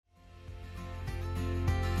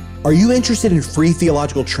Are you interested in free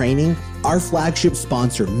theological training? Our flagship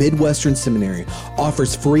sponsor, Midwestern Seminary,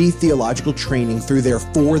 offers free theological training through their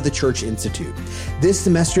For the Church Institute. This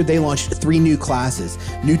semester, they launched 3 new classes,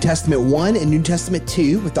 New Testament 1 and New Testament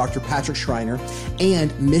 2 with Dr. Patrick Schreiner,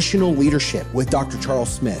 and Missional Leadership with Dr.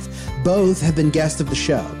 Charles Smith. Both have been guests of the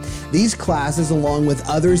show. These classes, along with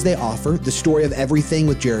others they offer, The Story of Everything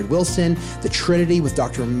with Jared Wilson, The Trinity with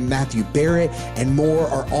Dr. Matthew Barrett, and more,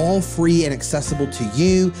 are all free and accessible to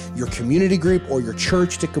you, your community group, or your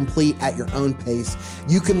church to complete at your own pace.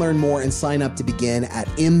 You can learn more and sign up to begin at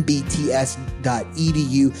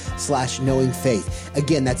mbts.edu/knowingfaith.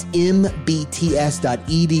 Again, that's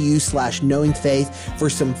mbts.edu/knowingfaith for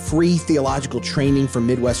some free theological training from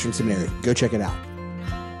Midwestern Seminary. Go check it out.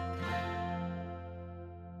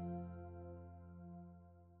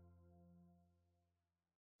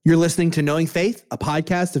 You're listening to Knowing Faith, a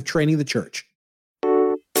podcast of Training the Church.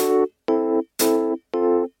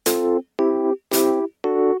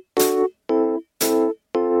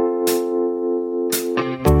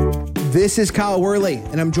 This is Kyle Worley,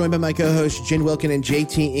 and I'm joined by my co-hosts Jen Wilkin and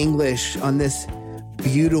JT English on this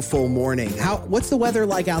beautiful morning. What's the weather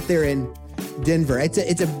like out there in Denver? It's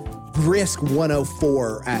a brisk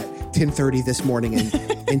 104 at 10:30 this morning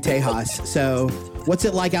in Tejas. So what's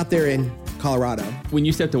it like out there in Colorado? When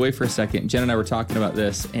you stepped away for a second, Jen and I were talking about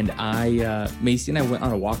this, and Macy and I went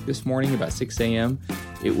on a walk this morning about 6 a.m.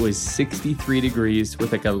 It was 63 degrees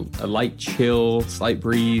with like a light chill, slight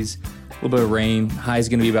breeze, a little bit of rain. High is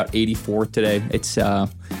going to be about 84 today. It's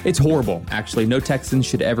horrible, actually. No Texans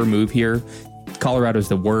should ever move here. Colorado's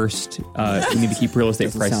the worst. We need to keep real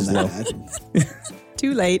estate prices low.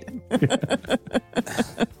 Too late.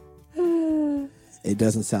 It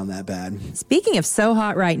doesn't sound that bad. Speaking of so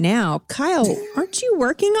hot right now, Kyle, aren't you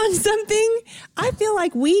working on something? I feel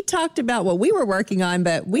like we talked about what we were working on,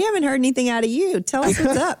 but we haven't heard anything out of you. Tell us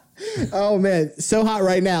what's up. Oh man, so hot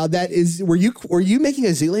right now. That is, were you making a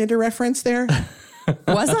Zoolander reference there?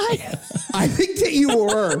 Was I? I think that you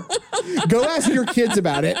were. Go ask your kids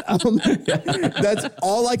about it. That's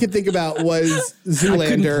all I could think about was Zoolander. I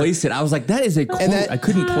couldn't place it. I was like, that is a quote. I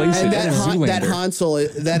couldn't place it. That Hansel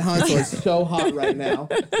is so hot right now.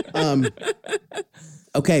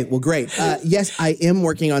 Okay, well, great. Yes, I am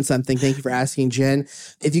working on something. Thank you for asking, Jen.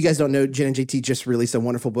 If you guys don't know, Jen and JT just released a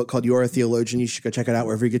wonderful book called You're a Theologian. You should go check it out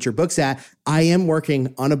wherever you get your books at. I am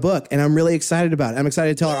working on a book, and I'm really excited about it. I'm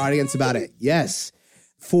excited to tell our audience about it. Yes.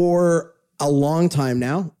 For a long time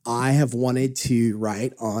now, I have wanted to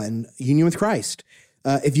write on union with Christ.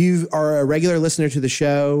 If you are a regular listener to the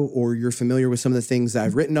show, or you're familiar with some of the things that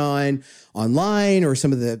I've written on online, or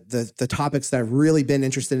some of the topics that I've really been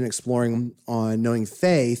interested in exploring on Knowing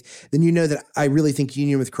Faith, then you know that I really think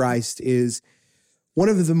union with Christ is one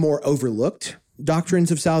of the more overlooked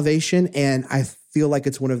doctrines of salvation, and I feel like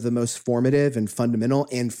it's one of the most formative and fundamental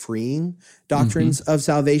and freeing doctrines of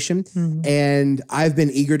salvation. And I've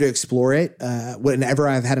been eager to explore it whenever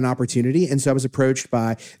I've had an opportunity. And so I was approached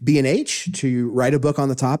by B&H to write a book on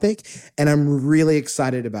the topic, and I'm really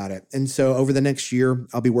excited about it. And so over the next year,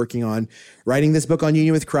 I'll be working on writing this book on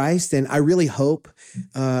union with Christ. And I really hope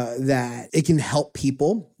that it can help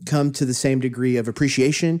people come to the same degree of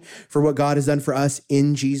appreciation for what God has done for us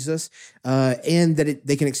in Jesus, and that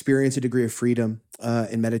they can experience a degree of freedom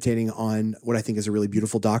in meditating on what I think is a really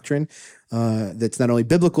beautiful doctrine that's not only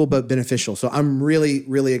biblical, but beneficial. So I'm really,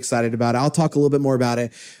 really excited about it. I'll talk a little bit more about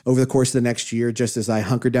it over the course of the next year, just as I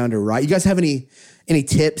hunker down to write. You guys have any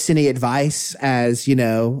tips, any advice as,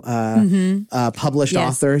 published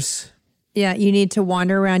authors? Yeah, you need to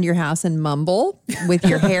wander around your house and mumble with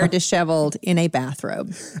your hair disheveled in a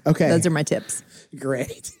bathrobe. Okay. Those are my tips.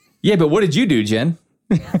 Great. Yeah, but what did you do, Jen?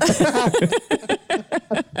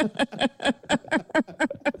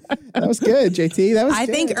 That was good, JT. That was I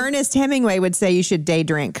good. think Ernest Hemingway would say you should day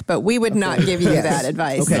drink, but we would not give you that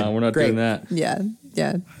advice. Okay. No, we're not doing that. Yeah.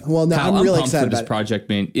 Well, no, Kyle, I'm really pumped excited for this about project,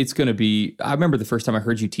 man. It's going to be, I remember the first time I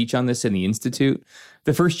heard you teach on this in the Institute.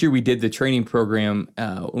 The first year we did the training program,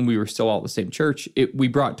 when we were still all at the same church, we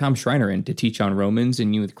brought Tom Schreiner in to teach on Romans and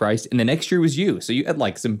Union with Christ. And the next year was you. So you had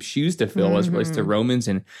like some shoes to fill as relates to Romans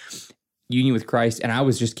and Union with Christ. And I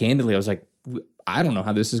was just candidly, I was like, I don't know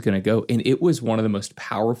how this is going to go. And it was one of the most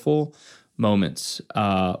powerful moments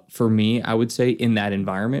for me, I would say, in that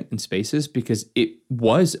environment and spaces, because it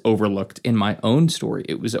was overlooked in my own story.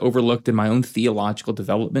 It was overlooked in my own theological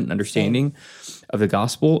development and understanding of the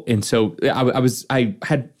gospel. And so I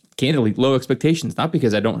had candidly low expectations, not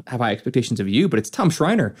because I don't have high expectations of you, but it's Tom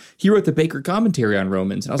Schreiner. He wrote the Baker commentary on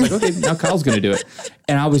Romans. And I was like, okay, now Kyle's going to do it.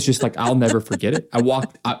 And I was just like, I'll never forget it. I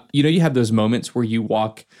walked, you have those moments where you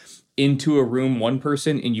walk into a room one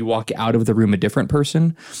person and you walk out of the room a different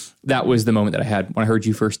person. That was the moment that I had when I heard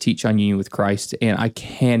you first teach on union with Christ. And I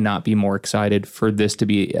cannot be more excited for this to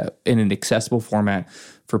be in an accessible format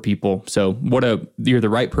for people. So you're the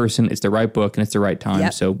right person. It's the right book and it's the right time.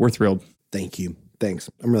 Yep. So we're thrilled. Thank you. Thanks.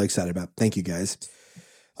 I'm really excited about it. Thank you, guys.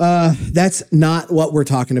 That's not what we're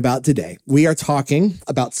talking about today. We are talking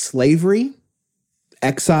about slavery,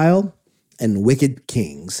 exile, and wicked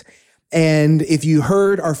kings. And if you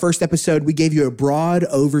heard our first episode, we gave you a broad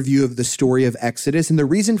overview of the story of Exodus. And the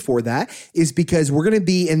reason for that is because we're going to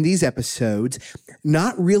be in these episodes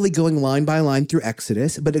not really going line by line through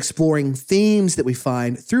Exodus, but exploring themes that we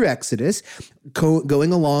find through Exodus,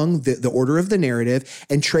 going along the order of the narrative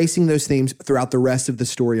and tracing those themes throughout the rest of the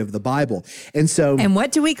story of the Bible. And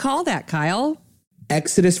what do we call that, Kyle?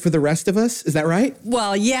 Exodus for the rest of us. Is that right?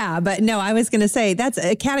 Well, yeah, but no, I was going to say that's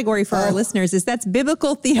a category for our listeners that's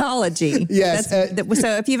biblical theology. Yes.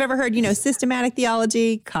 So if you've ever heard, systematic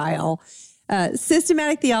theology, Kyle,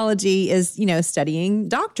 systematic theology is, studying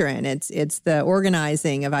doctrine. It's the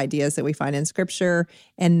organizing of ideas that we find in scripture.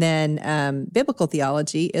 And then biblical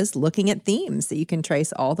theology is looking at themes that you can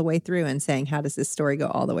trace all the way through and saying, how does this story go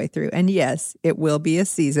all the way through? And yes, it will be a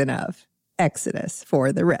season of Exodus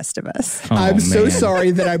for the rest of us. I'm so sorry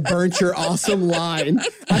that I burnt your awesome line.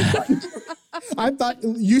 I thought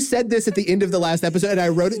you said this at the end of the last episode, and I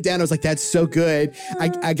wrote it down. I was like, "That's so good.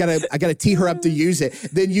 I gotta tee her up to use it."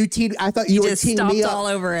 Then you teed. I thought you were teeing me up all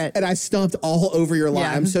over it, and I stomped all over your line.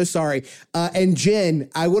 Yeah. I'm so sorry. And Jen,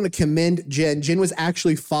 I want to commend Jen. Jen was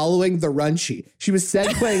actually following the run sheet. She was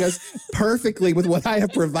segueing us perfectly with what I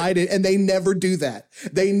have provided, and they never do that.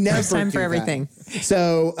 They never. First time for everything.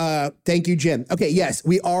 So thank you, Jen. Okay, yes,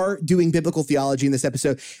 we are doing biblical theology in this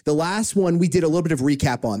episode. The last one we did a little bit of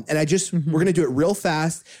recap on, and we're going to do it real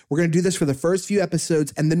fast. We're going to do this for the first few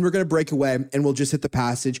episodes, and then we're going to break away and we'll just hit the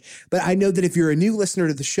passage. But I know that if you're a new listener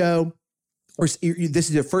to the show, or this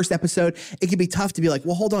is your first episode, it can be tough to be like,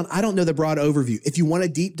 well, hold on, I don't know the broad overview. If you want a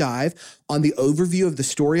deep dive on the overview of the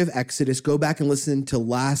story of Exodus, go back and listen to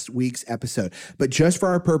last week's episode. But just for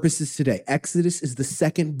our purposes today, Exodus is the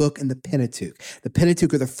second book in the Pentateuch. The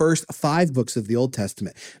Pentateuch are the first 5 books of the Old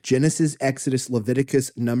Testament: Genesis, Exodus,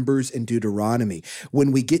 Leviticus, Numbers, and Deuteronomy.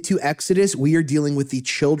 When we get to Exodus, we are dealing with the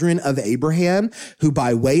children of Abraham, who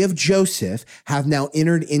by way of Joseph have now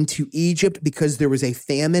entered into Egypt because there was a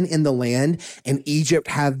famine in the land, and Egypt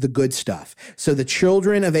had the good stuff. So the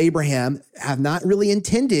children of Abraham have not really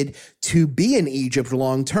intended to be in Egypt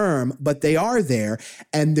long term, but they are there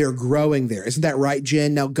and they're growing there. Isn't that right,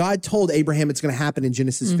 Jen? Now, God told Abraham it's going to happen in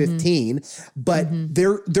Genesis 15, but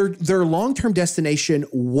their long-term destination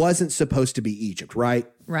wasn't supposed to be Egypt, right?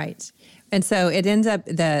 Right. And so it ends up,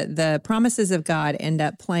 the promises of God end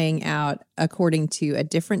up playing out according to a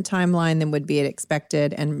different timeline than would be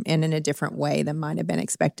expected, and in a different way than might have been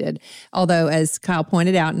expected. Although, as Kyle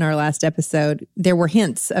pointed out in our last episode, there were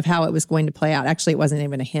hints of how it was going to play out. Actually, it wasn't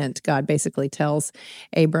even a hint. God basically tells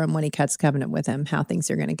Abram when he cuts covenant with him how things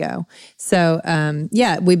are going to go. So,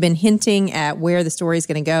 we've been hinting at where the story is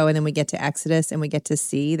going to go, and then we get to Exodus and we get to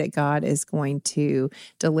see that God is going to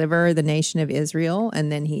deliver the nation of Israel, and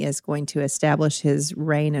then he is going to establish his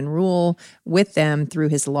reign and rule with them through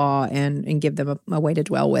his law and give them a way to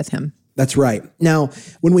dwell with him. That's right. Now,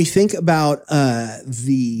 when we think about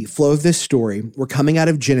the flow of this story, we're coming out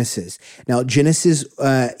of Genesis. Now, Genesis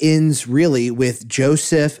ends really with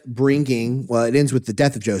Joseph it ends with the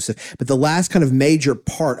death of Joseph, but the last kind of major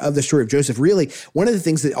part of the story of Joseph, really, one of the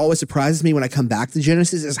things that always surprises me when I come back to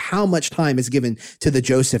Genesis is how much time is given to the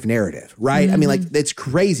Joseph narrative, right? I mean, like, it's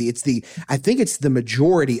crazy. I think it's the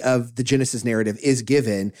majority of the Genesis narrative is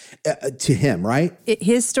given to him, right?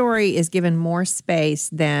 His story is given more space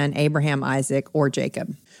than Abraham, Isaac, or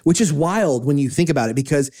Jacob. Which is wild when you think about it,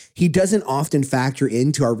 because he doesn't often factor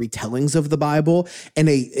into our retellings of the Bible in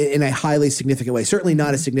a highly significant way. Certainly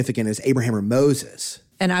not as significant as Abraham or Moses.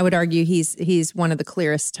 And I would argue he's one of the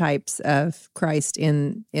clearest types of Christ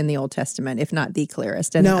in the Old Testament, if not the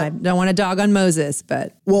clearest. And now, I don't want to dog on Moses,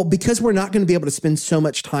 but... Well, because we're not going to be able to spend so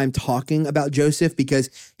much time talking about Joseph,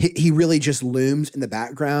 because he really just looms in the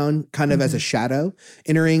background kind of as a shadow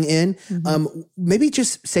entering in. Maybe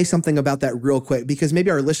just say something about that real quick, because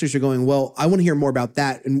maybe our listeners are going, well, I want to hear more about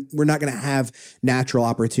that. And we're not going to have natural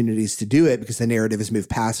opportunities to do it because the narrative has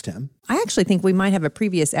moved past him. I actually think we might have a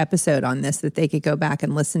previous episode on this that they could go back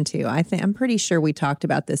and listen to. I'm pretty sure we talked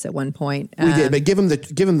about this at one point. We did, but give him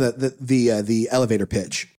the elevator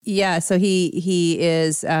pitch. Yeah, so he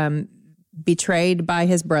is betrayed by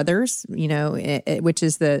his brothers, which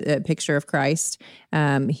is the picture of Christ.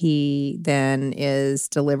 He then is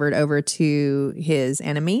delivered over to his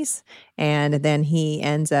enemies, And then he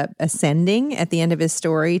ends up ascending at the end of his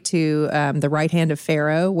story to the right hand of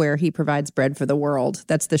Pharaoh, where he provides bread for the world.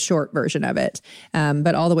 That's the short version of it.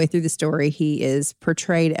 But all the way through the story, he is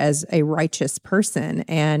portrayed as a righteous person.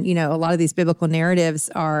 And, you know, a lot of these biblical narratives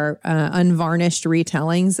are unvarnished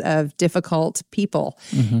retellings of difficult people,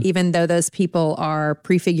 even though those people are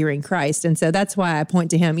prefiguring Christ. And so that's why I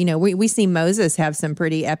point to him. You know, we see Moses have some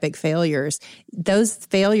pretty epic failures. Those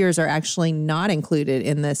failures are actually not included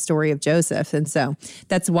in the story of Joseph. And so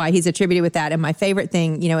that's why he's attributed with that. And my favorite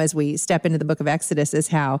thing, you know, as we step into the book of Exodus is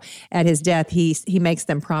how at his death, he makes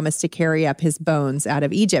them promise to carry up his bones out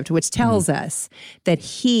of Egypt, which tells us that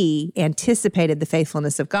he anticipated the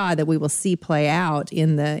faithfulness of God that we will see play out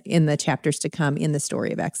in the chapters to come in the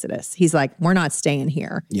story of Exodus. He's like, we're not staying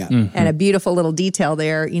here. Yeah. And a beautiful little detail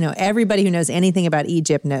there, you know, everybody who knows anything about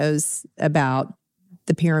Egypt knows about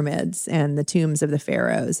the pyramids and the tombs of the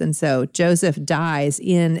pharaohs. And so Joseph dies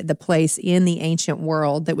in the place in the ancient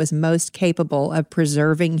world that was most capable of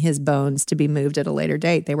preserving his bones to be moved at a later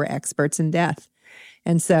date. They were experts in death.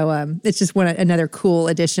 And so it's just another cool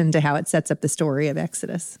addition to how it sets up the story of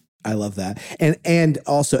Exodus. I love that. And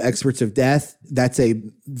also Experts of Death, that's a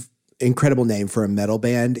incredible name for a metal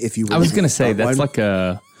band. If you I was going to say that's like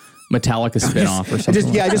a Metallica spinoff or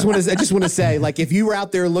something. I just want to say, like, if you were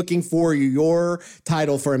out there looking for your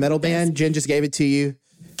title for a metal band, Jen just gave it to you.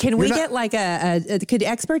 Can we get like could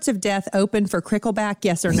Experts of Death open for Crickleback?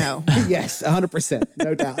 Yes or no? Yes, 100%.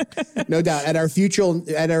 No doubt. No doubt. At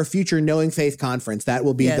our future Knowing Faith conference, that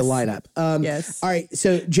will be the lineup. Yes. All right.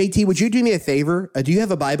 So JT, would you do me a favor? Do you have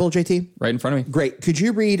a Bible, JT? Right in front of me. Great. Could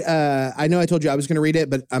you read, I know I told you I was going to read it,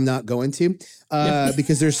 but I'm not going to,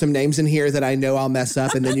 because there's some names in here that I know I'll mess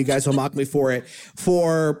up and then you guys will mock me for it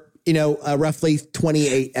for, roughly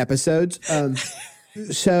 28 episodes.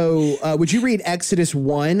 So would you read Exodus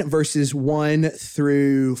 1, verses 1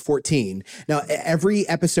 through 14? Now, every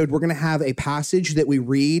episode, we're going to have a passage that we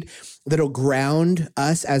read that'll ground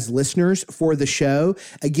us as listeners for the show.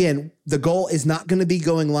 Again, the goal is not going to be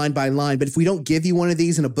going line by line, but if we don't give you one of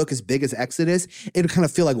these in a book as big as Exodus, it'll kind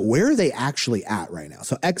of feel like, where are they actually at right now?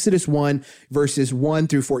 So Exodus 1, verses 1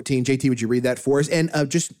 through 14. JT, would you read that for us? And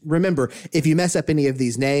just remember, if you mess up any of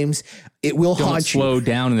these names, it will haunt you. Don't slow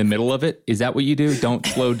down in the middle of it. Is that what you do? Don't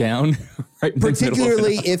slow down. Right,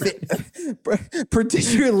 particularly if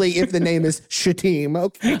the name is Shittim.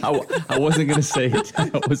 Okay. I wasn't going to say it.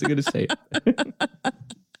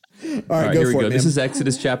 All right, here we go. Man. This is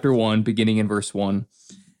Exodus chapter 1, beginning in verse 1.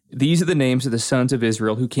 These are the names of the sons of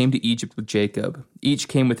Israel who came to Egypt with Jacob. Each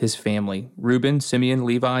came with his family: Reuben, Simeon,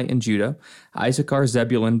 Levi, and Judah, Issachar,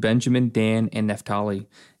 Zebulun, Benjamin, Dan, and Naphtali,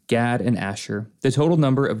 Gad, and Asher. The total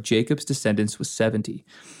number of Jacob's descendants was 70.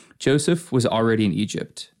 Joseph was already in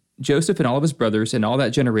Egypt. Joseph and all of his brothers and all that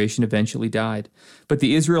generation eventually died. But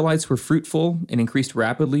the Israelites were fruitful and increased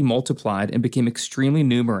rapidly, multiplied, and became extremely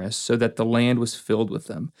numerous, so that the land was filled with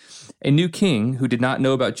them. A new king, who did not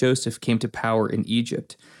know about Joseph, came to power in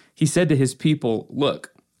Egypt. He said to his people,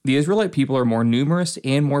 "Look, the Israelite people are more numerous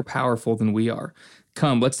and more powerful than we are.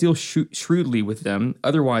 Come, let's deal shrewdly with them,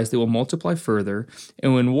 otherwise they will multiply further,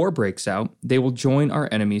 and when war breaks out, they will join our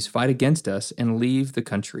enemies, fight against us, and leave the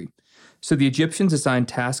country." So the Egyptians assigned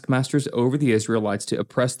taskmasters over the Israelites to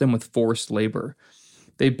oppress them with forced labor.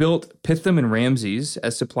 They built Pithom and Ramses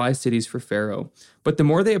as supply cities for Pharaoh. But the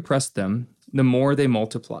more they oppressed them, the more they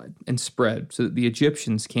multiplied and spread, so that the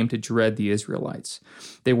Egyptians came to dread the Israelites.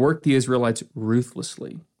 They worked the Israelites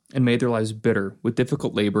ruthlessly and made their lives bitter with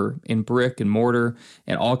difficult labor in brick and mortar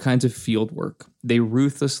and all kinds of field work. They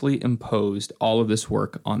ruthlessly imposed all of this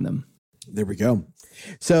work on them. There we go.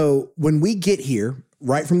 So when we get here,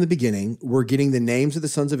 right from the beginning, we're getting the names of the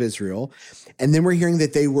sons of Israel, and then we're hearing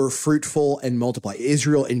that they were fruitful and multiply.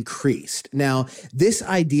 Israel increased. Now, this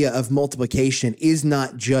idea of multiplication is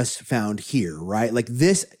not just found here, right? Like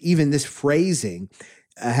this phrasing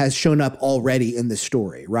has shown up already in the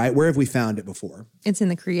story, right? Where have we found it before? It's in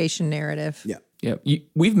the creation narrative. Yeah. Yeah,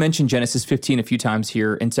 we've mentioned Genesis 15 a few times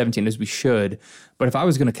here, and 17 as we should. But if I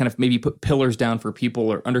was going to kind of maybe put pillars down for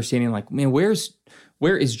people or understanding, like, man, where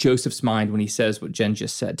is Joseph's mind when he says what Jen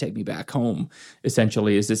just said, take me back home,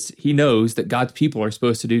 essentially, is this: he knows that God's people are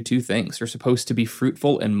supposed to do two things. They're supposed to be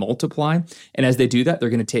fruitful and multiply. And as they do that, they're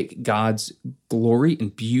going to take God's glory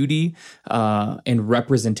and beauty and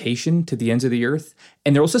representation to the ends of the earth.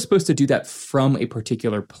 And they're also supposed to do that from a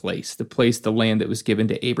particular place, the land that was given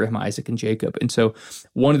to Abraham, Isaac, and Jacob. And so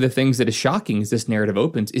one of the things that is shocking as this narrative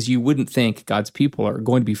opens is you wouldn't think God's people are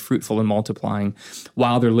going to be fruitful and multiplying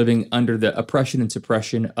while they're living under the oppression oppression and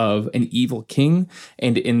suppression of an evil king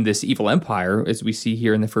and in this evil empire, as we see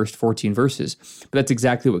here in the first 14 verses. But that's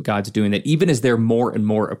exactly what God's doing, that even as they're more and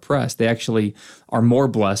more oppressed, they actually are more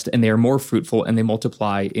blessed and they are more fruitful and they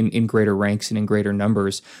multiply in greater ranks and in greater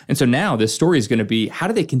numbers. And so now this story is going to be, how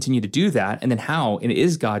do they continue to do that? And then how, and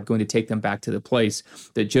is God going to take them back to the place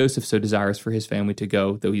that Joseph so desires for his family to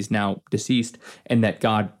go, though he's now deceased, and that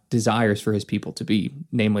God desires for his people to be,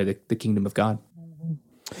 namely the kingdom of God.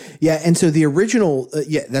 Yeah, and so the original,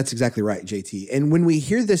 that's exactly right, JT. And when we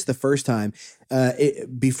hear this the first time,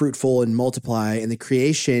 be fruitful and multiply, and the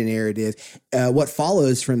creation narrative, what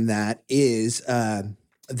follows from that is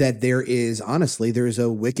that there is a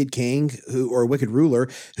wicked king or a wicked ruler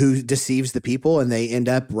who deceives the people, and they end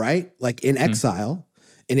up like in exile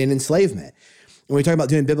and in enslavement. When we talk about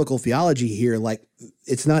doing biblical theology here, like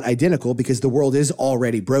it's not identical because the world is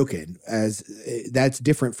already broken, as that's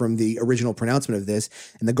different from the original pronouncement of this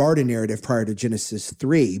in the garden narrative prior to Genesis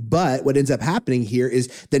 3. But what ends up happening here is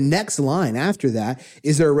the next line after that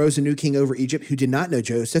is there arose a new king over Egypt who did not know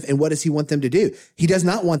Joseph. And what does he want them to do? He does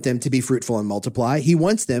not want them to be fruitful and multiply. He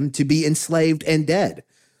wants them to be enslaved and dead.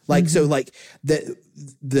 So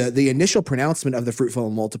the initial pronouncement of the fruitful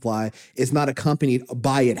and multiply is not accompanied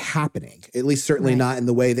by it happening, at least certainly not in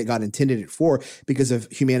the way that God intended it for, because of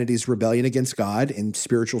humanity's rebellion against God and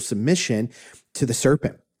spiritual submission to the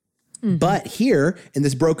serpent. But here in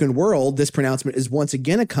this broken world, this pronouncement is once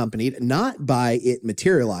again accompanied not by it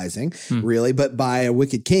materializing really, but by a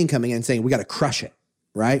wicked king coming in and saying, we got to crush it,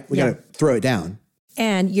 right? We got to throw it down.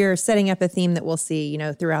 And you're setting up a theme that we'll see,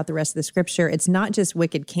 throughout the rest of the scripture. It's not just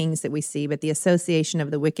wicked kings that we see, but the association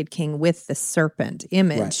of the wicked king with the serpent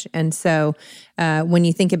image. Right. And so when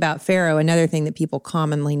you think about Pharaoh, another thing that people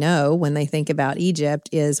commonly know when they think about Egypt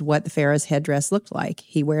is what the Pharaoh's headdress looked like.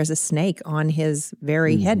 He wears a snake on his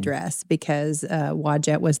very headdress because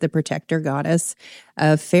Wadjet was the protector goddess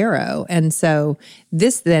of Pharaoh. And so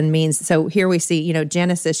this then means, so here we see,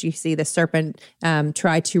 Genesis, you see the serpent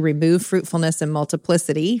try to remove fruitfulness and multiplication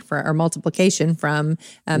from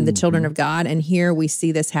the children of God. And here we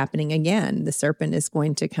see this happening again. The serpent is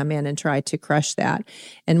going to come in and try to crush that.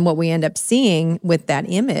 And what we end up seeing with that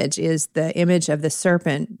image is the image of the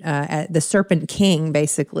serpent king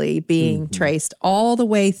basically being traced all the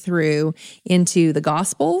way through into the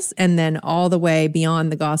Gospels and then all the way beyond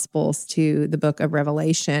the Gospels to the book of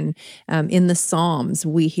Revelation. In the Psalms,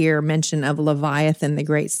 we hear mention of Leviathan, the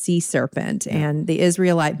great sea serpent, and the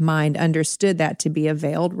Israelite mind understood that to be a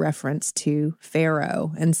veiled reference to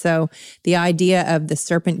Pharaoh. And so the idea of the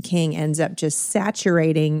serpent king ends up just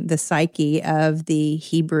saturating the psyche of the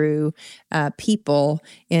Hebrew people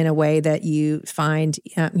in a way that you find,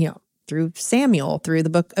 through Samuel, through the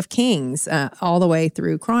book of Kings, all the way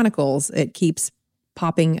through Chronicles. It keeps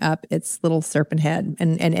popping up its little serpent head,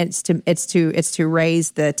 and it's to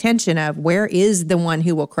raise the tension of where is the one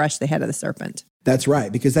who will crush the head of the serpent. That's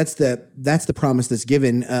right, because that's the promise that's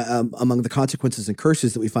given among the consequences and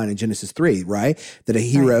curses that we find in Genesis 3, right? That a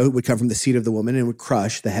hero would come from the seed of the woman and would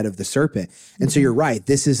crush the head of the serpent. And so you're right.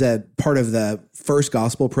 This is a part of the first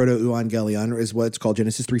gospel, proto-evangelion, is what's called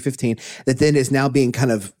Genesis 3:15, that then is now being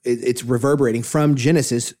it's reverberating from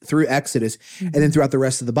Genesis through Exodus and then throughout the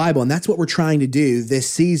rest of the Bible. And that's what we're trying to do this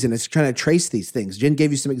season, is trying to trace these things. Jen gave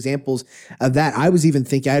you some examples of that. I was even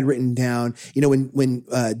thinking, I had written down, when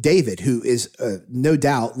David, who is no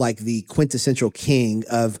doubt like the quintessential king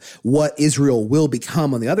of what Israel will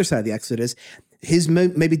become on the other side of the Exodus, his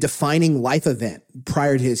maybe defining life event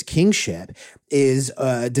prior to his kingship is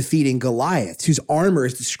defeating Goliath, whose armor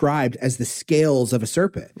is described as the scales of a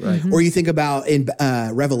serpent. Right. Or you think about in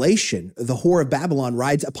Revelation, the whore of Babylon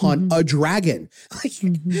rides upon a dragon,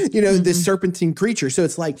 this serpentine creature. So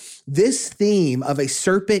it's like this theme of a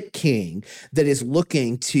serpent king that is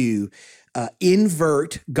looking to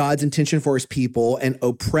invert God's intention for his people and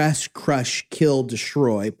oppress, crush, kill,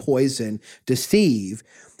 destroy, poison, deceive,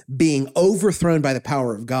 being overthrown by the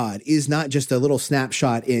power of God is not just a little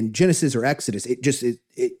snapshot in Genesis or Exodus.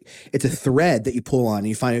 It's a thread that you pull on and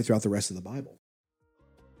you find it throughout the rest of the Bible.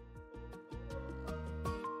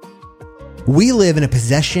 We live in a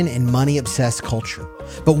possession and money-obsessed culture.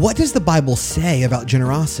 But what does the Bible say about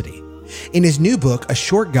generosity? In his new book, A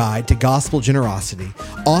Short Guide to Gospel Generosity,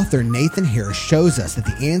 author Nathan Harris shows us that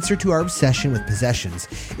the answer to our obsession with possessions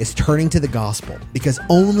is turning to the gospel, because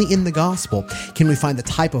only in the gospel can we find the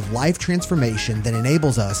type of life transformation that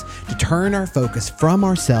enables us to turn our focus from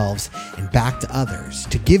ourselves and back to others,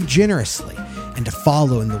 to give generously, and to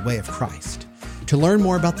follow in the way of Christ. To learn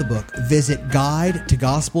more about the book, visit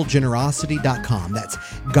guidetogospelgenerosity.com. That's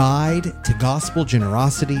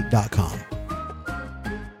guidetogospelgenerosity.com.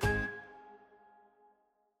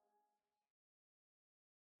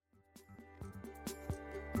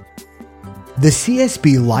 The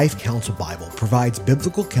CSB Life Counsel Bible provides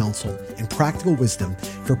biblical counsel and practical wisdom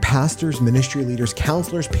for pastors, ministry leaders,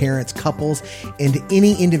 counselors, parents, couples, and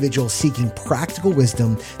any individual seeking practical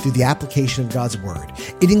wisdom through the application of God's Word.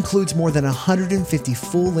 It includes more than 150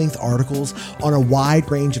 full-length articles on a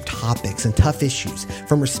wide range of topics and tough issues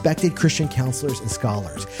from respected Christian counselors and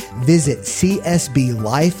scholars. Visit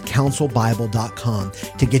csblifecounselbible.com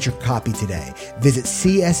to get your copy today. Visit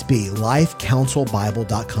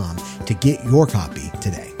csblifecounselbible.com to get your copy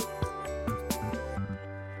today.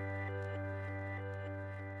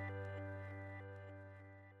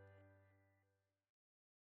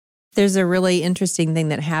 There's a really interesting thing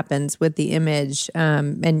that happens with the image.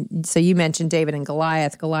 And so you mentioned David and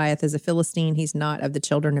Goliath. Goliath is a Philistine. He's not of the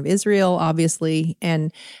children of Israel, obviously.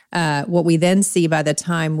 And what we then see by the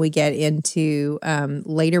time we get into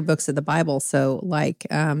later books of the Bible, so like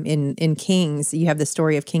in Kings, you have the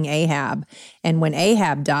story of King Ahab. And when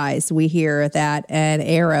Ahab dies, we hear that an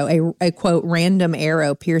arrow, a quote, random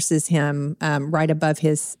arrow pierces him right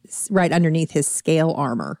underneath his scale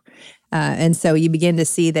armor. And so you begin to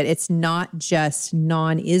see that it's not just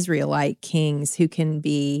non-Israelite kings who can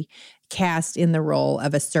be cast in the role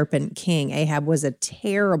of a serpent king. Ahab was a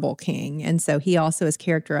terrible king, and so he also is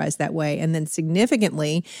characterized that way. And then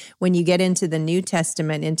significantly, when you get into the New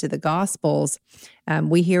Testament, into the Gospels,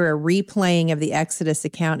 we hear a replaying of the Exodus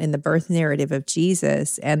account in the birth narrative of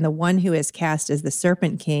Jesus, and the one who is cast as the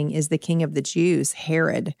serpent king is the king of the Jews,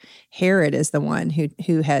 Herod. Herod is the one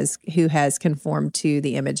who has conformed to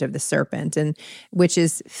the image of the serpent, and which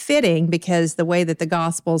is fitting because the way that the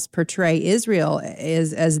Gospels portray Israel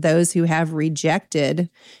is as those who have rejected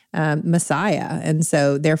Messiah. And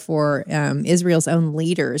so therefore, Israel's own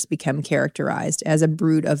leaders become characterized as a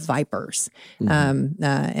brood of vipers. Mm-hmm.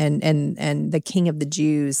 And the king of the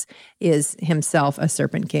Jews is himself a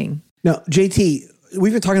serpent king. Now, JT,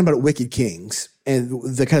 we've been talking about wicked kings and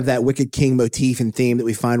the kind of that wicked king motif and theme that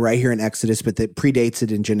we find right here in Exodus, but that predates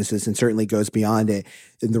it in Genesis and certainly goes beyond it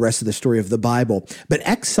in the rest of the story of the Bible. But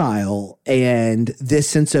exile and this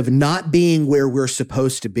sense of not being where we're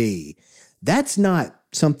supposed to be, that's not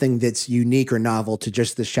something that's unique or novel to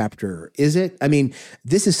just this chapter, is it? I mean,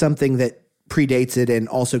 this is something that predates it and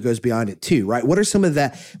also goes beyond it too, right? What's some of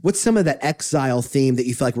that exile theme that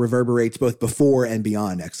you feel like reverberates both before and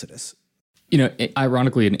beyond Exodus? You know,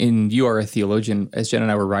 ironically, and you are a theologian, as Jen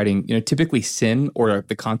and I were writing, you know, typically sin or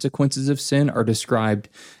the consequences of sin are described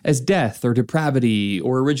as death or depravity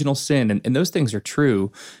or original sin. And those things are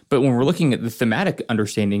true. But when we're looking at the thematic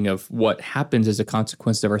understanding of what happens as a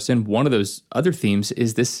consequence of our sin, one of those other themes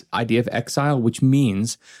is this idea of exile, which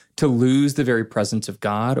means to lose the very presence of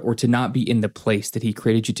God or to not be in the place that he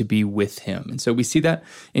created you to be with him. And so we see that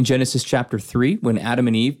in Genesis chapter 3, when Adam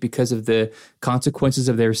and Eve, because of the consequences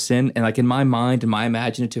of their sin, and like in my mind and my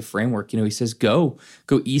imaginative framework, you know, he says, go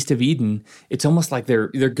east of Eden. It's almost like they're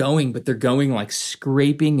going, but they're going like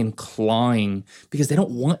scraping and clawing because they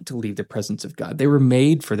don't want to leave the presence of God. They were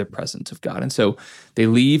made for the presence of God. And so they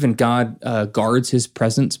leave, and God guards his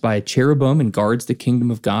presence by a cherubim and guards the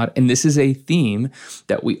kingdom of God. And this is a theme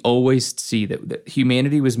that we always see, that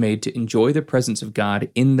humanity was made to enjoy the presence of God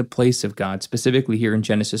in the place of God, specifically here in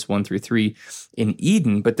Genesis 1-3 in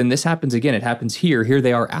Eden. But then this happens again. It happens here. Here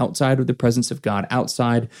they are outside of the presence of God,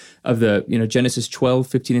 outside of the, you know, Genesis 12,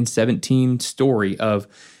 15, and 17 story of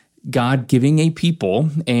God giving a people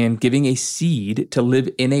and giving a seed to live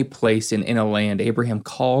in a place and in a land. Abraham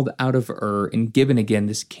called out of Ur and given again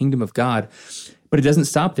this kingdom of God. But it doesn't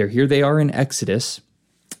stop there. Here they are in Exodus.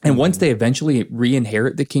 And once they eventually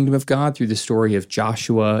re-inherit the kingdom of God through the story of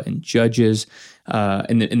Joshua and Judges,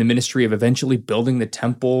 in the ministry of eventually building the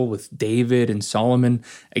temple with David and Solomon,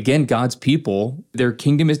 again, God's people, their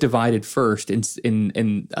kingdom is divided first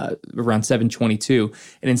in around 722.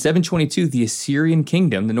 And in 722, the Assyrian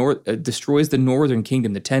kingdom, destroys the northern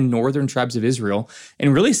kingdom, the 10 northern tribes of Israel,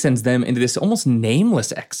 and really sends them into this almost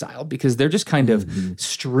nameless exile because they're just kind of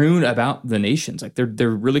strewn about the nations. Like they're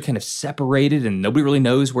really kind of separated and nobody really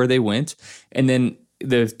knows where they went. And then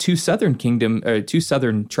the two southern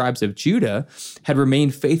tribes of Judah had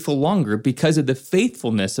remained faithful longer because of the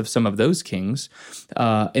faithfulness of some of those kings,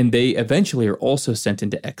 and they eventually are also sent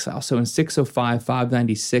into exile. So in 605,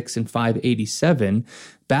 596, and 587,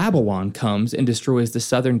 Babylon comes and destroys the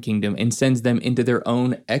southern kingdom and sends them into their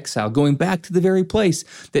own exile, going back to the very place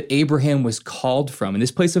that Abraham was called from. And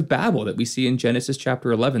this place of Babel that we see in Genesis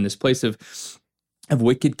chapter 11, this place of of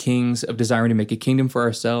wicked kings, of desiring to make a kingdom for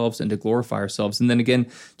ourselves and to glorify ourselves. And then again,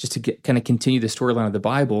 just to kind of continue the storyline of the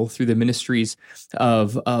Bible through the ministries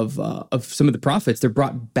of some of the prophets, they're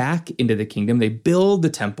brought back into the kingdom. They rebuild the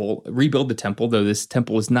temple, though this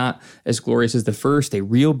temple is not as glorious as the first. They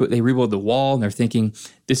rebuild the wall, and they're thinking,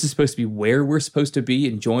 this is supposed to be where we're supposed to be,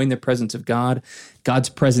 enjoying the presence of God. God's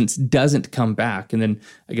presence doesn't come back. And then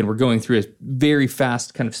again, we're going through a very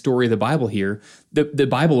fast kind of story of the Bible here. The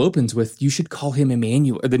Bible opens with, you should call him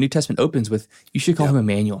Emmanuel, or the New Testament opens with, you should call him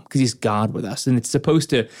Emmanuel, because he's God with us. And it's supposed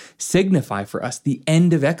to signify for us the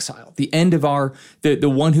end of exile, the end of the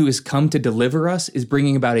one who has come to deliver us is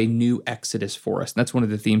bringing about a new exodus for us. And that's one of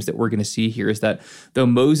the themes that we're going to see here, is that though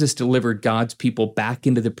Moses delivered God's people back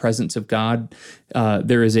into the presence of God,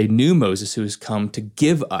 there is a new Moses who has come to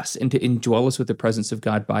give us and to indwell us with the presence of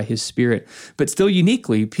God by his Spirit. But still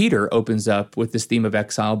uniquely, Peter opens up with this theme of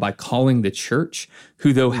exile by calling the church,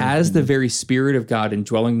 who though has the very Spirit of God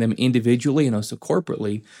indwelling them individually and also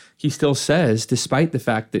corporately, he still says, despite the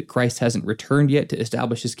fact that Christ hasn't returned yet to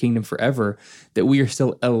establish his kingdom forever, that we are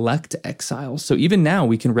still elect exiles. So even now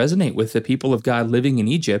we can resonate with the people of God living in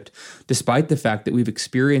Egypt, despite the fact that we've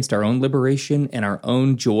experienced our own liberation and our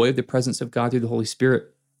own joy of the presence of God through the Holy Spirit,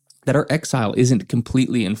 that our exile isn't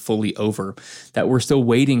completely and fully over, that we're still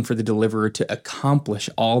waiting for the deliverer to accomplish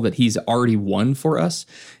all that he's already won for us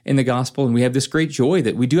in the gospel. And we have this great joy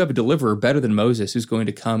that we do have a deliverer better than Moses, who's going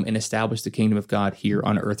to come and establish the kingdom of God here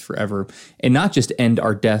on earth forever, and not just end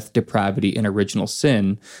our death, depravity, and original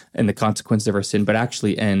sin and the consequences of our sin, but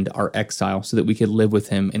actually end our exile so that we could live with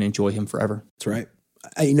him and enjoy him forever. That's right.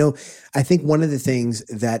 I think one of the things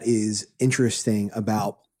that is interesting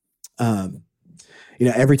about,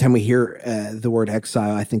 every time we hear the word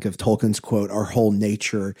exile, I think of Tolkien's quote, "Our whole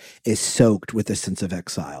nature is soaked with a sense of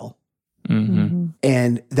exile." Mm-hmm.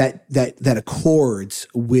 And that accords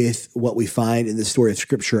with what we find in the story of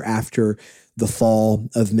Scripture after the fall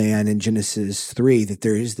of man in Genesis 3, that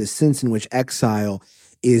there is this sense in which exile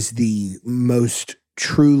is the most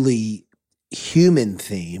truly human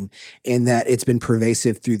theme, and that it's been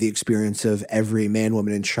pervasive through the experience of every man,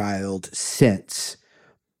 woman, and child since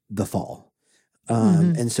the fall.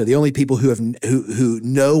 And so the only people who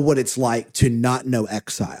know what it's like to not know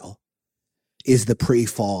exile is the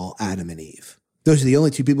pre-fall Adam and Eve. Those are the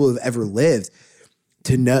only two people who have ever lived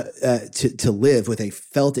to know to live with a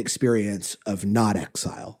felt experience of not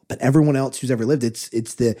exile. But everyone else who's ever lived,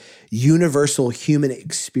 it's the universal human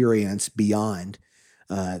experience beyond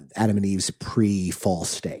Adam and Eve's pre-fall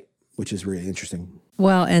state, which is really interesting.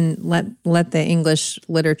 Well, and let the English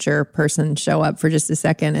literature person show up for just a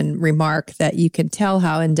second and remark that you can tell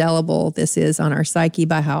how indelible this is on our psyche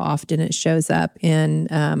by how often it shows up in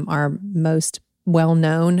our most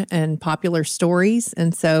well-known and popular stories.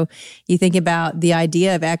 And so you think about the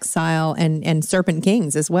idea of exile and serpent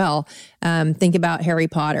kings as well. Think about Harry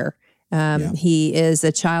Potter. He is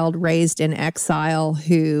a child raised in exile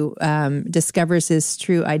who discovers his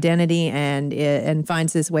true identity and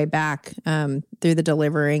finds his way back through the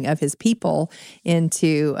delivering of his people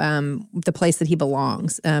into the place that he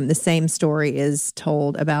belongs. The same story is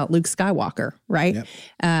told about Luke Skywalker, right? Yep.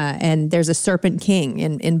 And there's a serpent king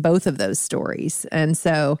in both of those stories. And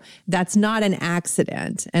so that's not an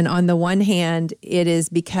accident. And on the one hand, it is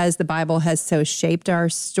because the Bible has so shaped our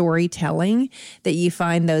storytelling that you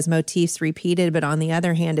find those motifs repeated, but on the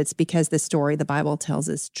other hand, it's because the story the Bible tells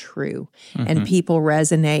is true, and people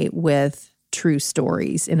resonate with true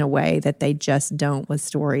stories in a way that they just don't with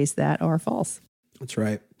stories that are false. That's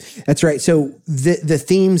right. That's right. So the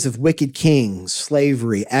themes of wicked kings,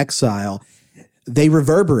 slavery, exile, they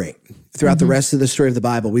reverberate throughout the rest of the story of the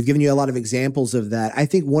Bible. We've given you a lot of examples of that. I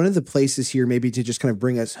think one of the places here, maybe to just kind of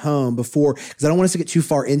bring us home before, because I don't want us to get too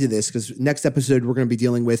far into this, because next episode, we're going to be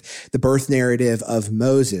dealing with the birth narrative of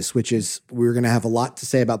Moses, which is, we're going to have a lot to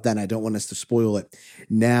say about that, and I don't want us to spoil it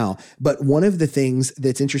now. But one of the things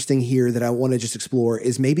that's interesting here that I want to just explore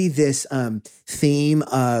is maybe this theme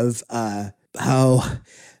of how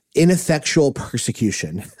ineffectual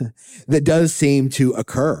persecution that does seem to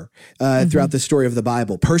occur throughout the story of the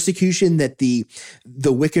Bible. Persecution that the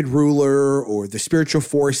wicked ruler or the spiritual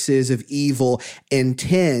forces of evil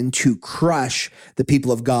intend to crush the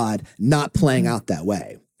people of God, not playing out that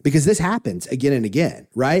way. Because this happens again and again,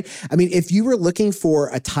 right? I mean, if you were looking for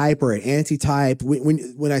a type or an antitype,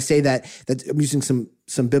 when I say that I'm using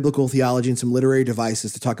some biblical theology and some literary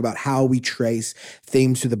devices to talk about how we trace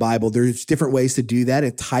themes through the Bible. There's different ways to do that. A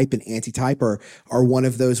type and antitype are one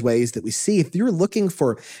of those ways that we see. If you're looking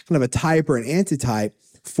for kind of a type or an antitype,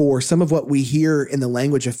 for some of what we hear in the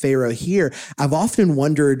language of Pharaoh here, I've often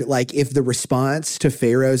wondered, like, if the response to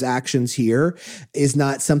Pharaoh's actions here is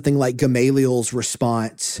not something like Gamaliel's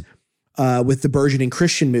response with the burgeoning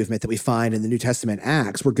Christian movement that we find in the New Testament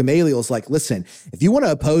Acts, where Gamaliel's like, listen, if you want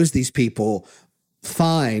to oppose these people,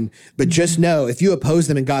 fine, but just know if you oppose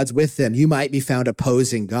them and God's with them, you might be found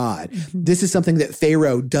opposing God. This is something that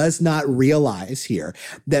Pharaoh does not realize here,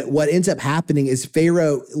 that what ends up happening is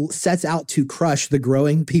Pharaoh sets out to crush the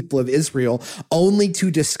growing people of Israel only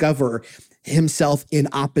to discover himself in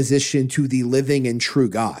opposition to the living and true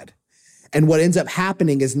God. And what ends up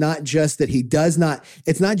happening is not just that it's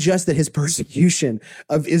not just that his persecution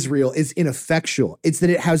of Israel is ineffectual. It's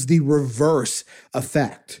that it has the reverse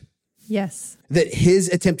effect. Yes. That his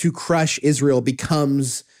attempt to crush Israel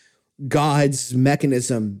becomes God's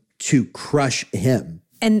mechanism to crush him.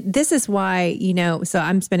 And this is why, so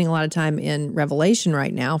I'm spending a lot of time in Revelation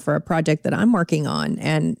right now for a project that I'm working on.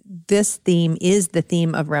 And this theme is the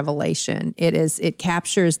theme of Revelation. It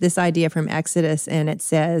captures this idea from Exodus, and it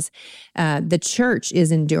says the church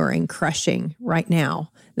is enduring crushing right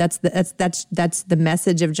now. That's the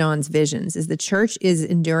message of John's visions, is the church is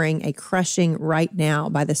enduring a crushing right now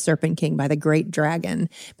by the serpent king, by the great dragon.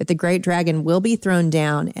 But the great dragon will be thrown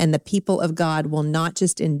down, and the people of God will not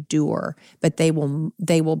just endure, but they will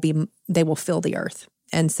fill the earth.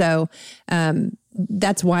 And so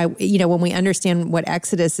that's why, when we understand what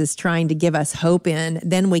Exodus is trying to give us hope in,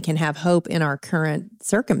 then we can have hope in our current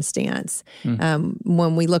circumstance.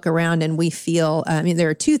 When we look around and we feel, there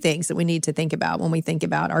are two things that we need to think about when we think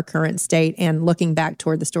about our current state and looking back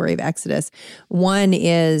toward the story of Exodus. One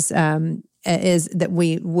is that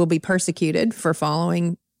we will be persecuted for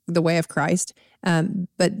following the way of Christ.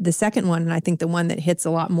 But the second one, and I think the one that hits a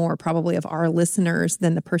lot more probably of our listeners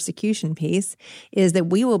than the persecution piece, is that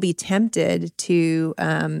we will be tempted to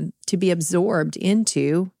be absorbed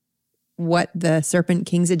into what the serpent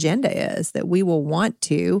king's agenda is, that we will want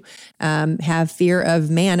to have fear of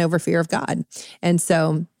man over fear of God. And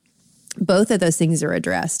so both of those things are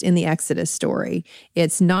addressed in the Exodus story.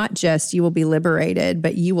 It's not just you will be liberated,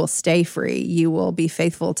 but you will stay free. You will be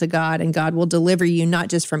faithful to God, and God will deliver you not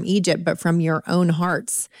just from Egypt, but from your own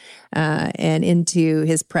hearts and into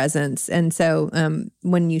his presence. And so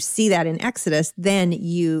when you see that in Exodus, then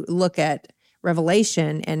you look at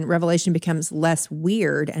Revelation, and Revelation becomes less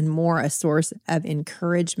weird and more a source of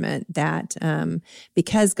encouragement that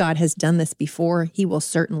because God has done this before, he will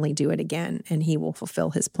certainly do it again, and he will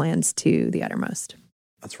fulfill his plans to the uttermost.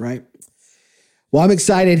 That's right. Well, I'm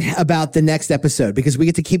excited about the next episode because we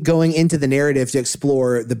get to keep going into the narrative to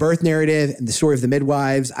explore the birth narrative and the story of the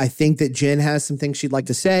midwives. I think that Jen has some things she'd like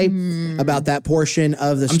to say about that portion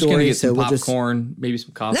of the story. I'm just going to get some popcorn, maybe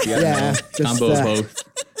some coffee. Combo of both.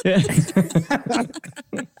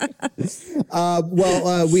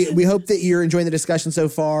 We hope that you're enjoying the discussion so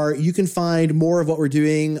far. You can find more of what we're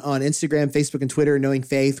doing on Instagram, Facebook, and Twitter, Knowing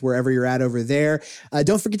Faith, wherever you're at over there.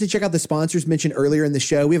 Don't forget to check out the sponsors mentioned earlier in the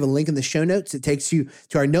show. We have a link in the show notes. It takes you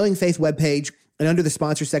to our Knowing Faith webpage. And under the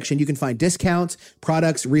sponsor section, you can find discounts,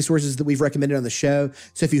 products, resources that we've recommended on the show.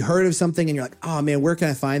 So if you heard of something and you're like, oh man, where can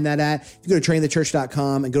I find that at? You go to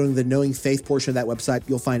trainthechurch.com and go to the Knowing Faith portion of that website.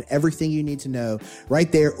 You'll find everything you need to know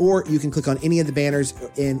right there. Or you can click on any of the banners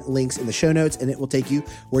and links in the show notes, and it will take you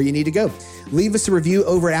where you need to go. Leave us a review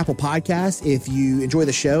over at Apple Podcasts if you enjoy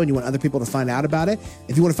the show and you want other people to find out about it.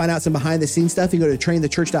 If you want to find out some behind the scenes stuff, you can go to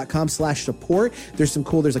trainthechurch.com/support. There's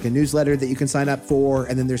like a newsletter that you can sign up for.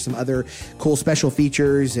 And then there's some other cool special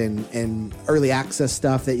features and early access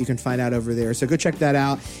stuff that you can find out over there. So go check that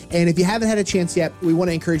out. And if you haven't had a chance yet, we want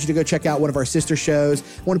to encourage you to go check out one of our sister shows.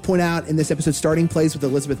 I want to point out in this episode, Starting Place with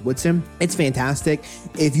Elizabeth Woodson. It's fantastic.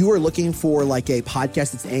 If you are looking for like a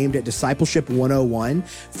podcast that's aimed at discipleship 101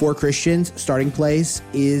 for Christians, Starting Place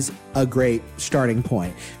is a great starting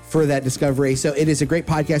point for that discovery. So it is a great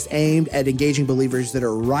podcast aimed at engaging believers that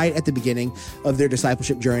are right at the beginning of their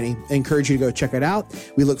discipleship journey. I encourage you to go check it out.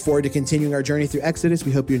 We look forward to continuing our journey through Exodus.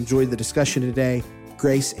 We hope you enjoyed the discussion today.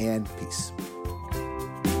 Grace and peace.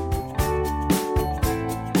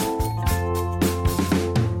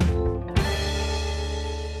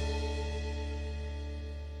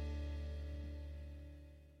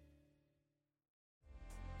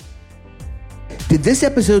 Did this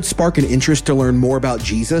episode spark an interest to learn more about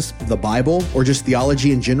Jesus, the Bible, or just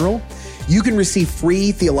theology in general? You can receive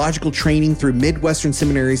free theological training through Midwestern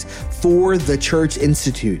Seminary's For the Church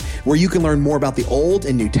Institute, where you can learn more about the Old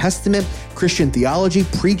and New Testament, Christian theology,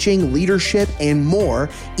 preaching, leadership, and more,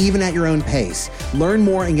 even at your own pace. Learn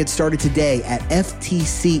more and get started today at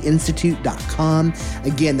ftcinstitute.com.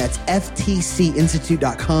 Again, that's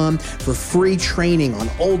ftcinstitute.com for free training on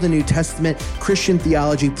Old and New Testament, Christian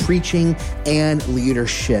theology, preaching, and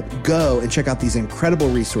leadership. Go and check out these incredible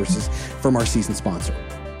resources from our season sponsor.